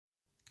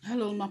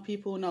Hello, my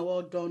people. Now,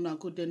 well done. Now,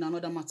 good day. Now,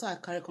 another matter I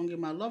carry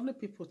on my lovely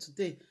people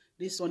today.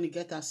 This one, you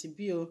get a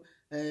CBO.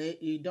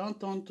 You don't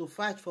turn to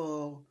fight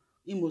for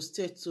Imo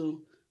State.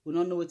 So we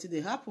don't know what they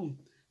happen.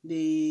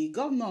 The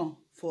governor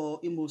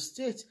for Imo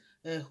State,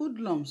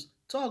 hoodlums,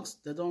 thugs,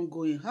 they don't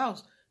go in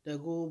house. They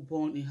go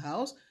burn in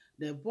house.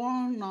 They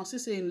burn now.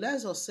 See, in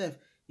less or self,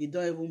 you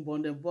don't even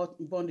burn. They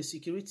burn the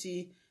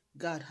security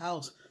guard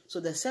house. So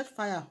they set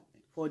fire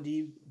for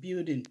the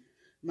building.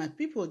 My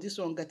people, this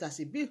one get a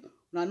CBO.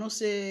 Now, I know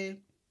say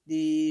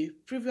the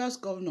previous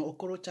governor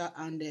Okorocha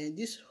and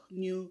this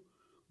new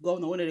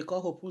governor, when they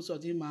call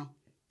Uzodinma,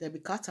 they be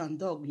cat and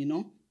dog, you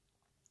know.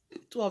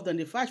 Two of them,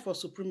 they fight for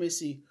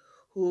supremacy,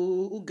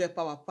 who get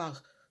power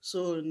pass.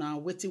 So now,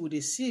 waiting with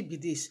the see be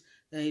this,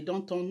 it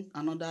don't turn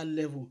another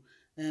level.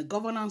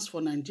 Governance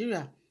for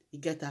Nigeria, it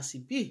get as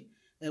it be.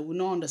 We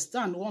don't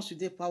understand. Once you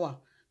take power,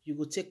 you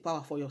go take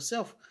power for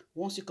yourself.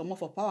 Once you come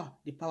off of power,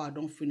 the power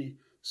don't finish.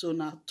 So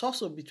now,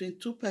 tussle between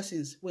two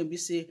persons when we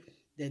say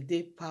the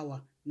day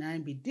power now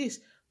be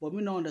this, but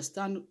we don't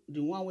understand the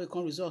one way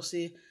can result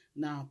say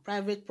now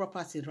private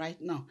property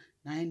right now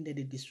they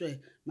destroy.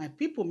 My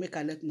people make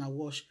a let now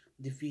watch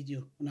the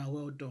video. Now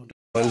well done.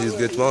 One is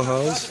get one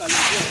house,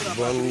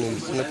 one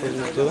is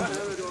Nepal,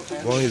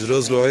 one is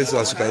Royce.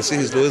 As you can see,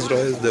 his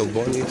Royce, they'll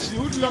burn it. The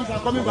hoodlums are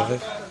coming back.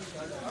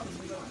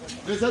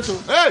 They said so.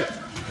 Hey!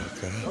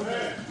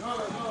 Okay.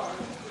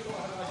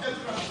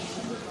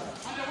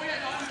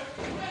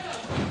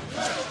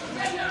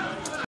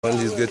 One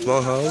is get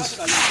one house,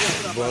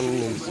 one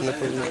is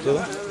Nepal,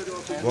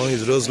 one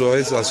is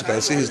Royce. As you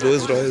can see, his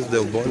Royce,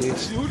 they'll burn it.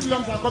 The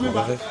hoodlums are coming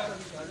back.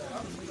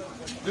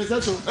 They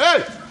said so.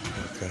 Hey!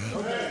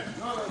 Okay.